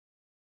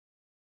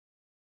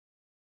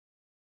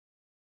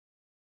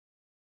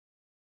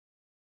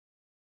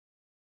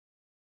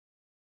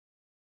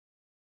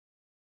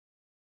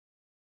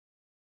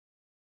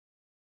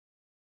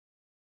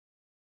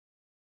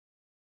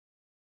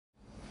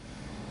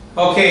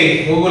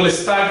Okay, we will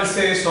start the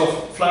series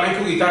of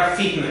flamenco guitar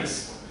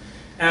fitness.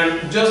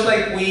 And just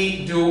like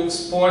we do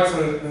sports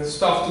and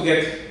stuff to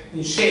get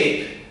in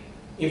shape,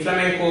 in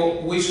flamenco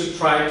we should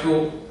try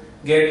to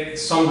get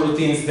some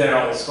routines there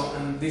also,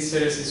 and this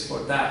series is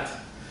for that.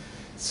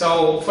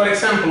 So, for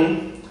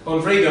example,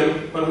 on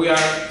rhythm, when we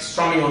are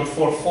strumming on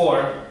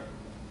 4/4,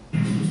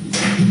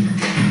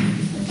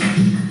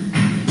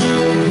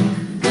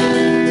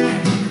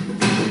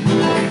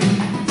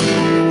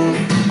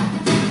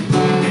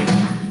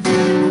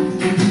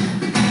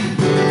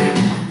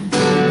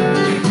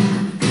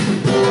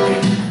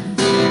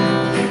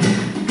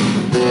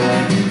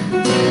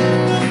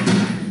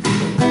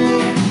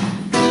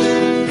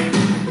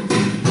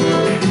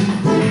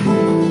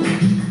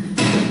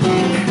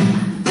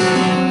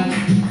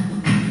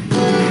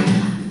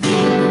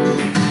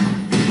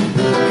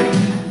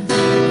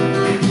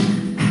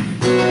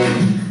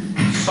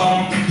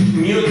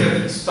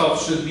 muted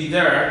stuff should be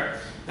there,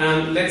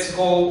 and let's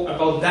go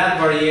about that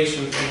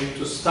variation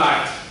to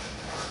start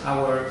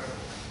our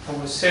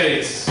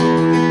series.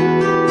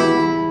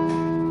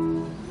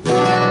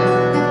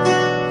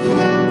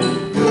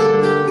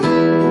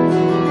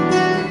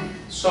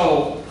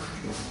 So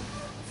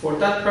for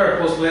that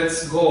purpose,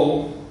 let's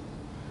go.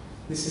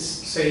 This is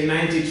say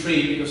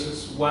 93 because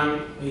it's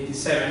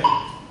 187.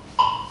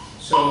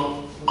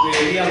 So the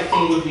ideal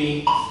thing would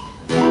be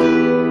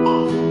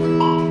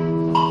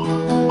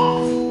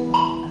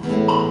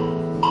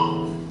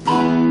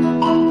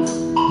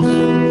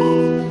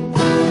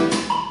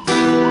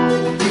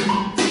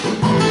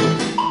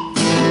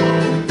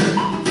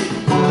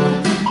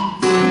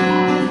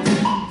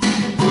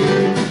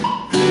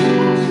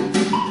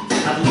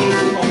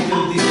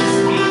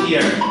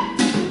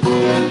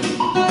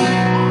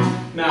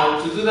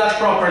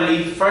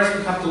properly. First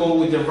we have to go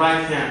with the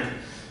right hand.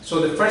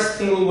 So the first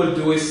thing we will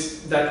do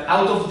is that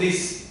out of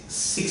these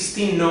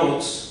 16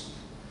 notes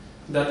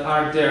that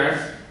are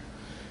there,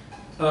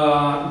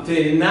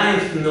 the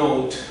 9th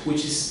note,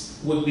 which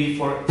would be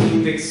for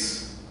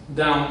index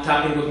down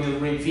tapping with middle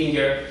ring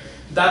finger,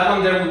 that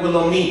one there we will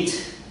omit.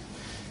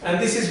 And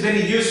this is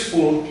very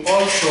useful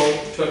also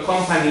to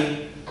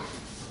accompany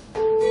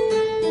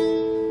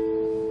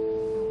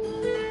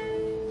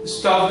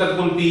stuff that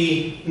will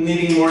be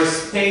needing more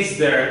space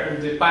there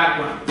in the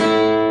background.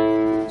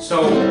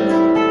 So,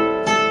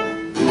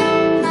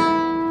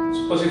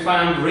 suppose if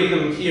I'm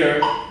rhythm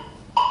here,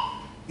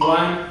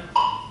 1,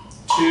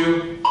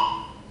 2,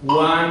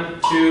 1,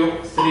 2,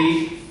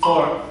 3,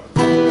 4.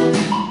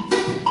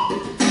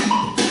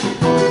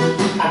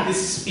 At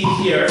this speed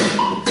here,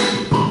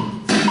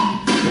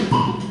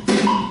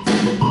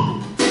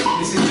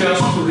 this is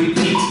just to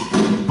repeat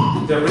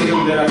the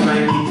rhythm there at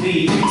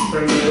 93 beats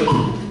per minute.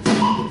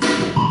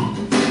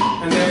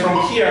 And then from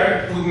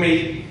here, we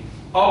may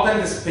open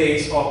the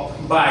space up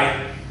by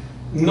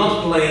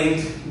not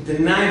playing the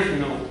 9th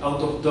note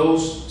out of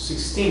those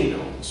 16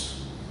 notes.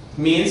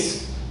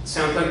 Means,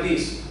 sounds like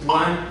this.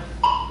 1,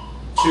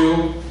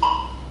 2,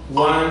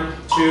 1,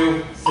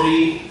 2,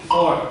 3,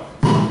 4.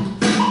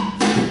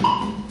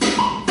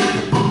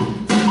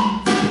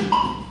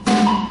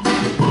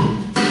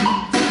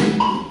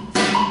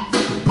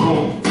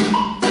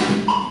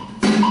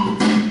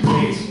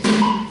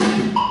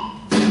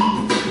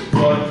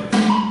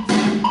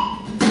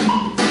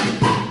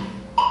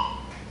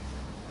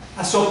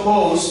 As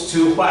opposed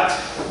to what?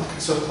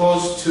 As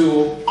opposed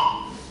to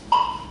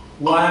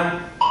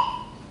 1,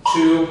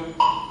 2,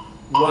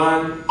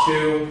 1,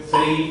 2,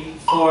 3,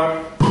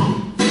 4.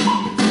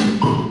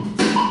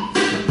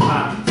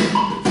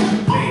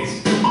 Bass,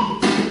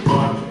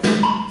 golpe,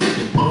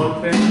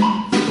 golpe,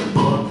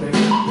 golpe,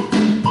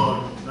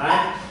 golpe.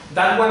 Right?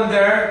 That one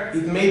there,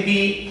 it may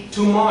be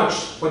too much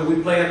when we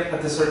play it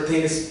at a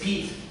certain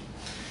speed.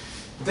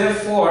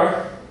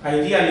 Therefore,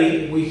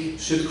 ideally, we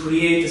should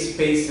create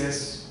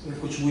spaces in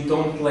which we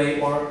don't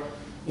play, or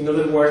in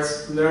other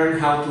words, learn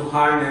how to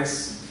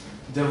harness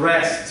the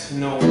rest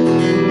note,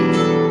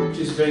 which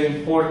is very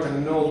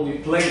important note we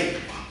play.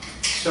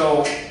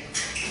 So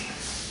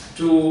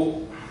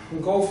to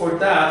go for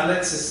that,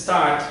 let's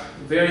start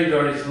very,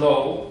 very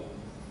slow.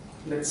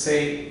 Let's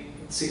say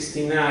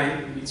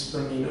 69 beats per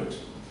minute,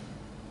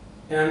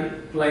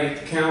 and play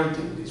it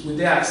counting this with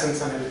the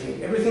accents and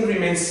everything. Everything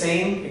remains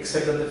same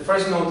except that the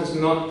first note is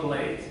not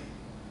played.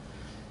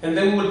 And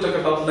then we will talk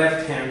about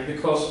left hand,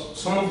 because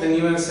some of the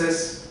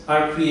nuances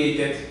are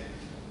created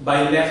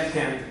by left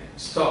hand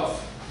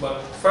stuff.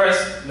 But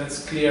first,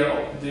 let's clear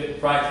up the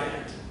right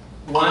hand.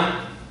 1,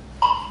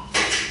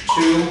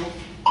 2,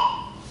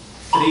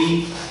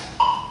 3,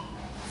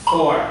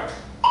 4.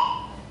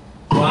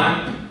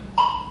 1,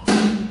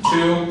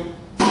 2,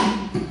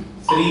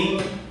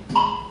 3,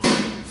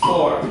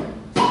 4.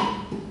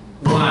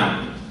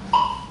 1,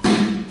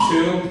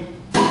 2,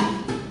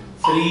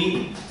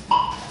 3,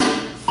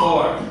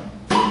 4.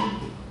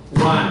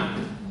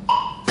 1,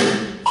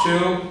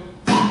 2,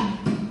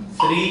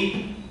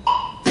 3,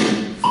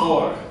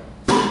 4.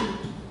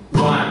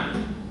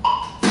 1,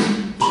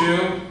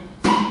 2,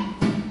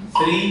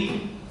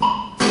 3,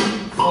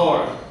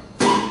 4.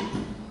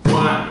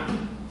 1,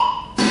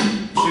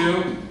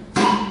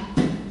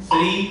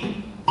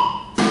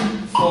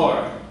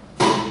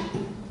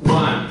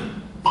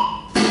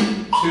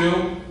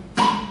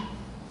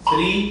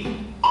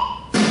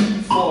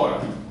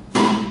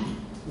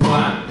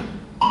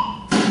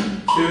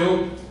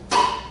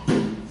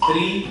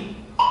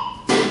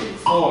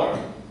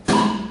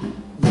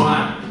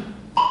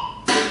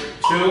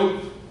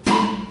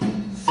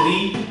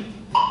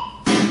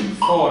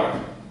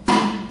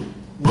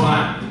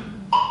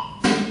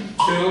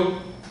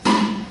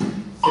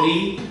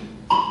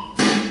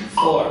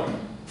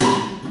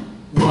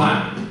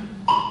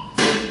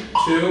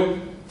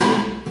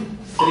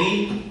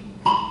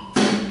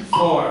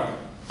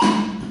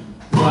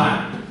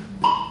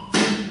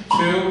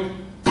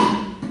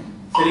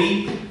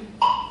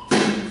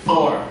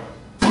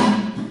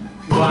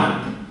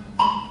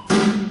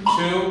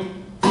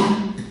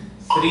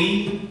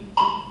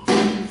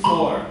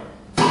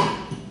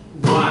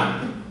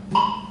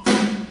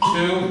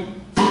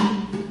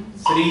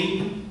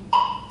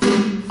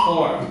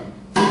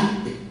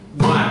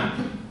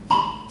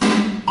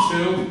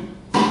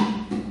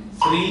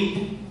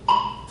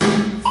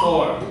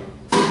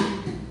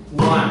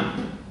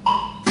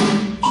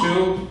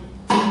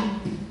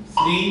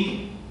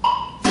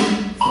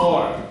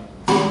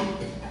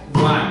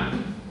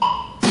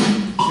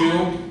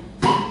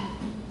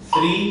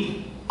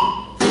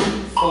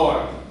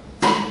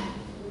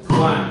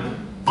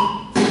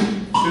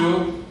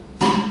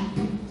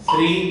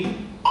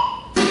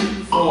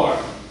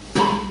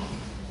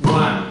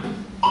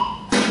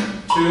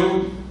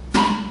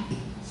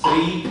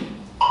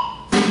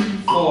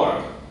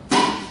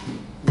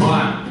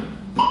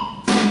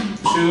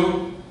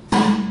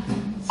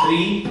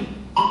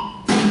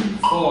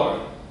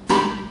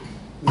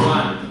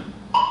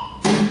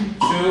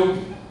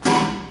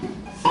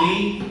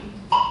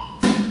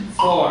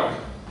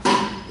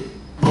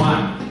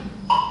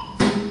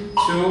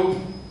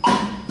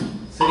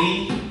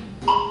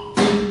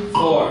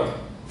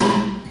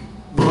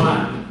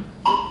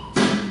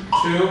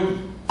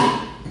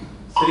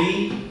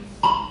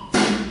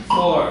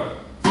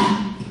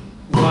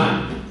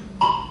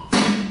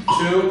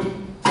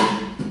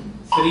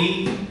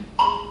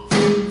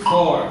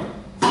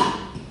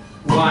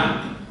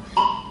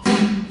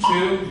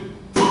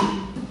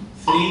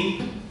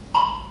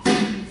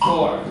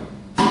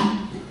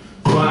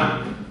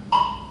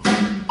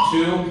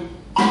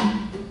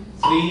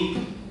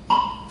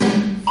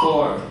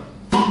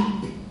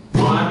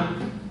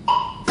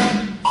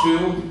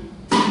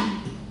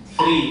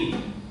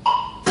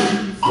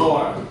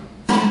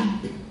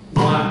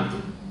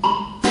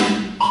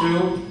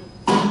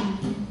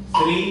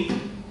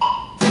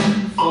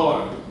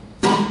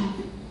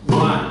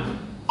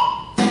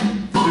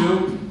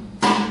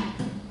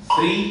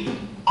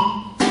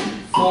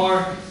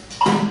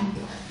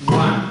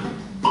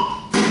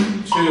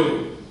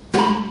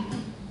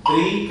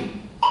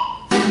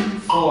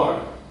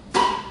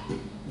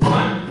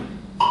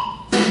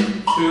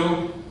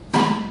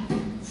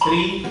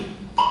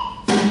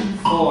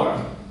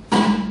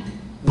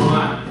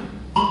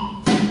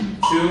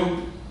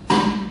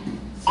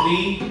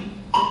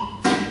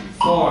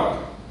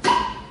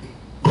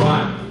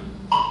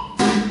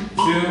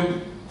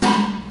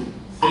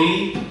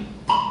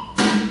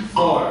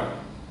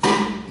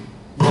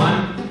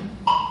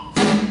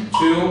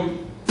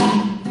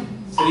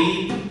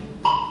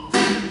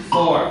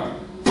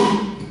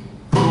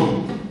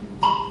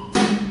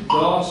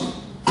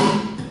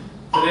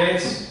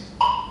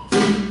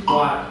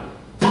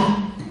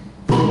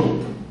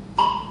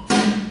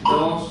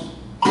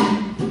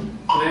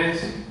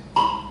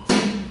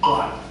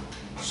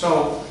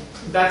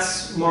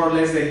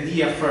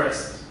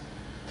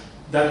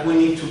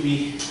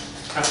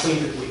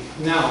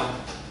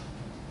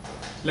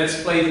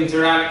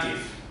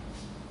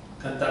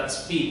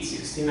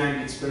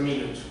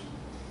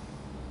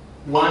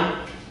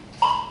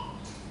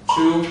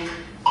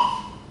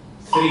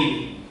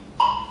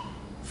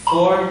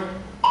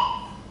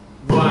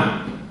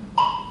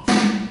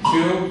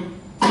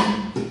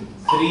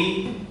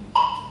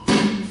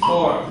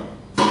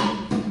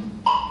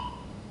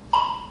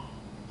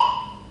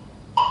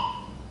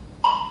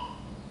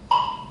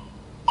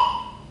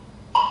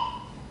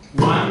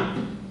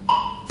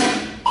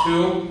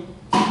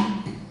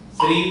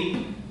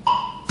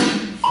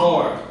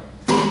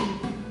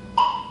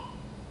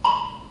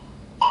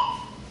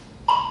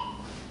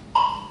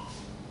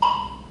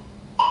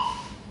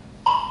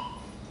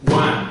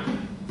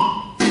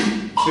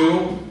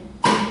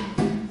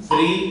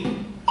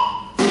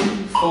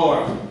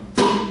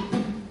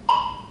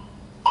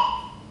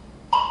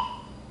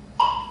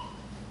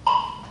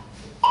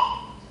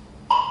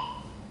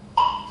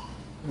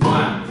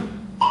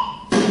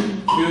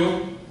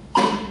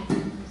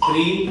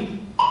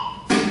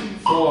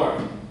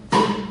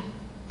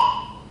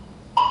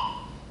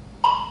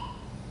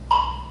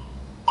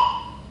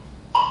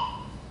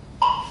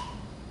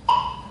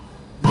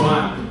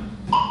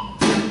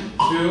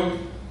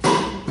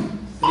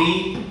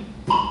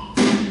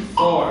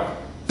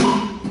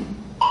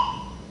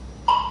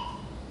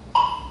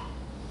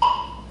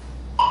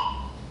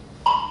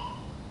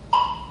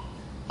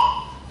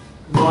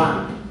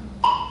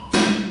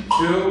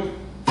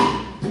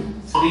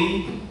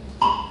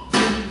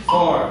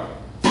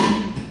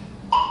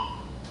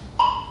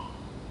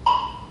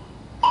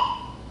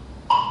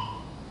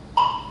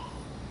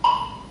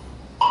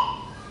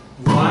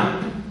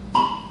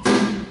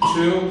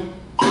 2,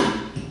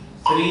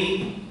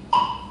 3,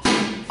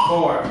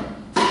 4.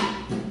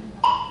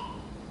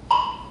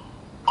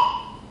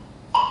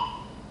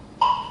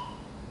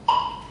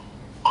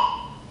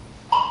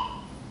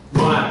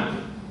 1,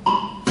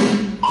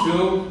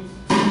 2,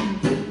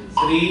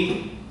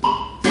 3,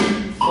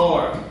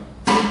 4.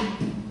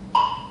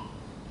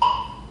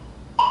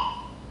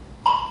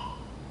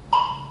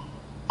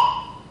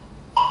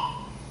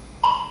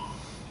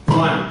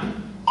 1,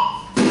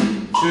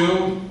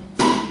 2,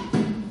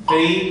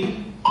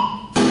 3,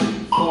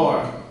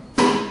 4.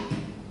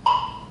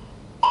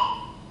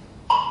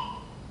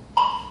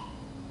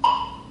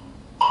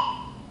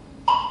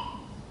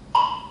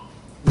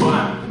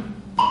 1,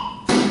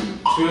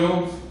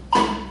 2,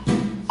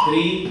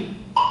 3,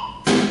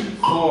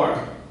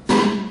 4.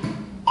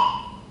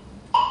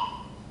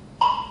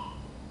 1,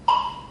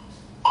 2,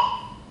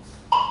 3,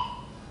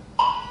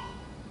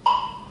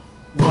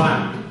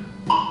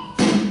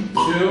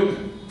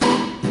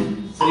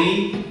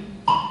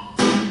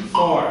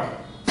 4.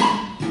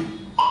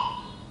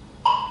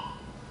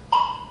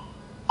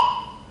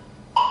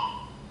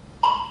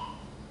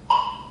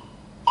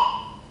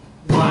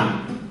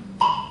 1,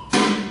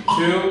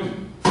 2,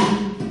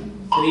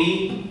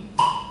 3,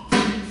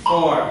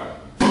 4.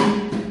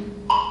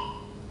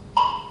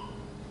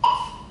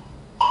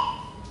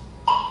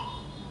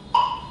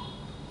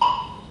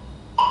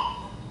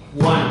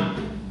 1,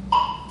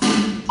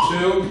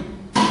 2,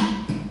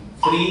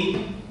 3, 4. 1, 2,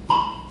 3,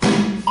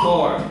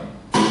 4.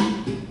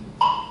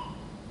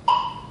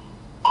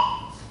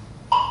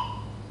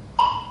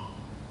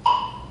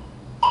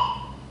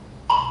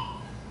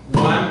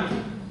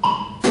 1,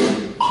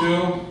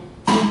 2,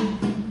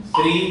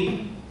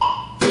 3,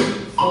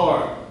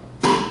 4.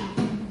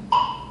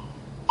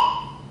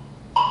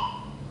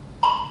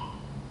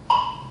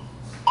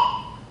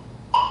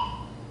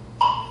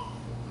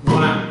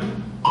 1,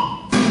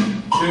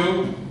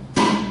 2,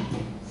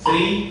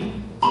 3,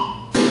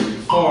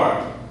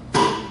 4.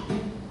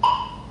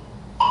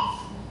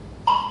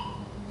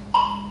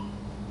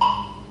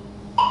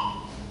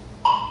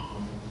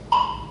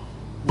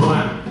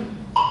 1,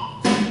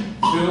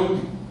 2,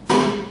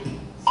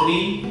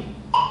 3,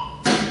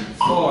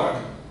 4.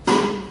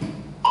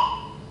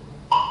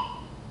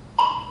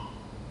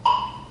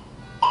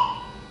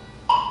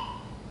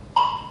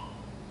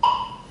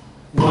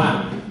 1, 2, 3, 4.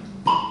 1,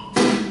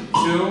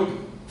 2,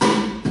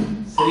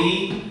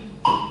 3,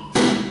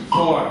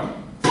 4.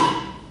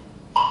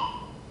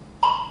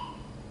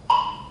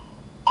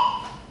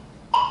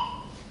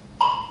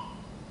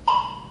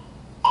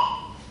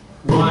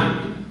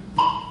 1,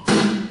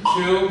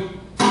 2,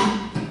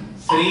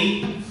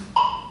 3,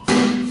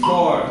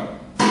 4.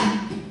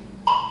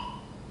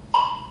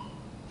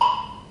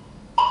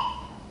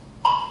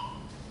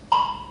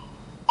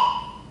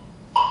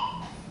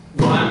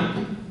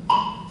 1,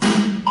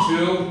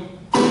 2,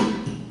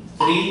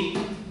 3,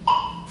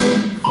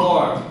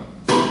 4.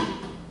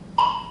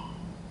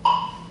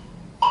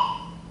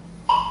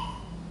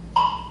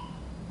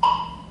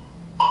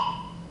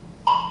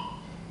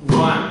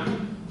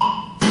 1,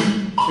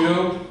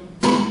 2,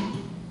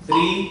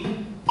 3,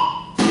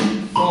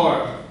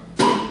 4.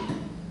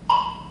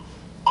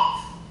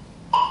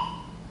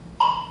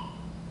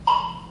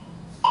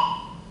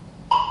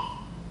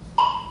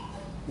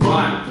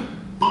 1,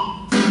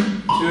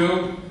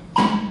 2,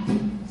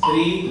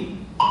 3,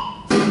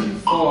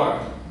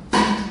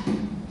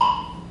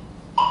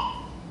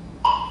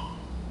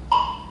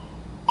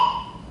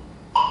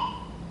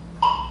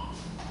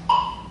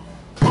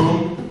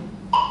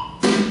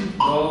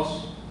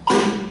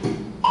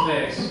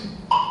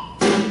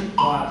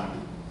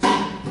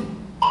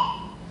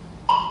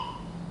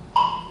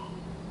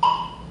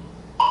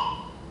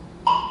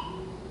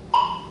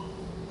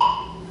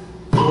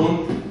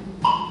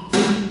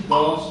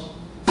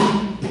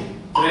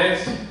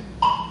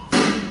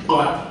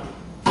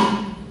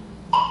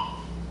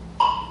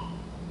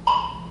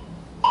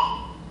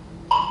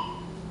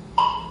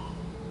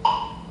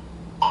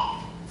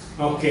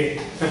 Okay,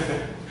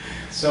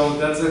 so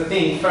that's the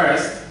thing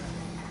first,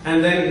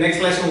 and then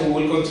next lesson we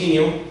will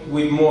continue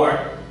with more.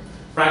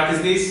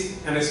 Practice this,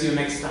 and I'll see you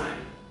next time.